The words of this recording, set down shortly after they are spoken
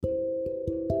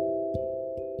Hello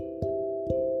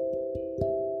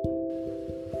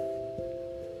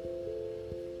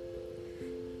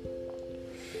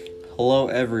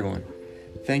everyone.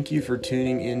 Thank you for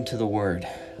tuning in to The Word.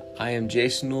 I am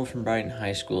Jason Newell from Brighton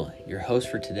High School, your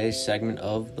host for today's segment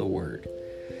of The Word.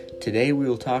 Today we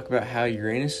will talk about how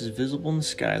Uranus is visible in the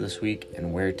sky this week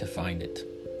and where to find it.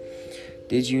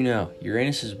 Did you know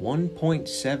Uranus is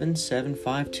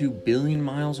 1.7752 billion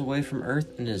miles away from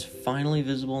Earth and is finally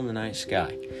visible in the night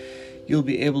sky? You'll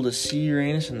be able to see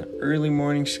Uranus in the early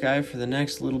morning sky for the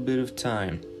next little bit of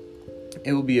time.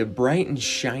 It will be a bright and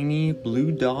shiny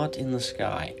blue dot in the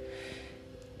sky.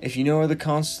 If you know where the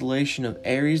constellation of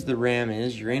Aries the Ram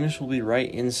is, Uranus will be right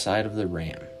inside of the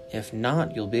Ram. If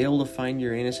not, you'll be able to find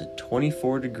Uranus at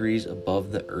 24 degrees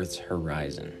above the Earth's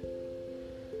horizon.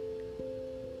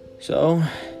 So,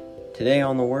 today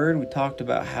on The Word, we talked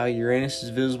about how Uranus is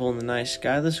visible in the night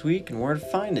sky this week and where to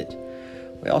find it.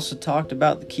 We also talked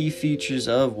about the key features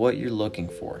of what you're looking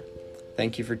for.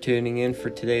 Thank you for tuning in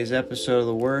for today's episode of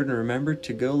The Word, and remember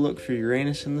to go look for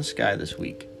Uranus in the sky this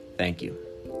week. Thank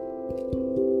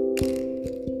you.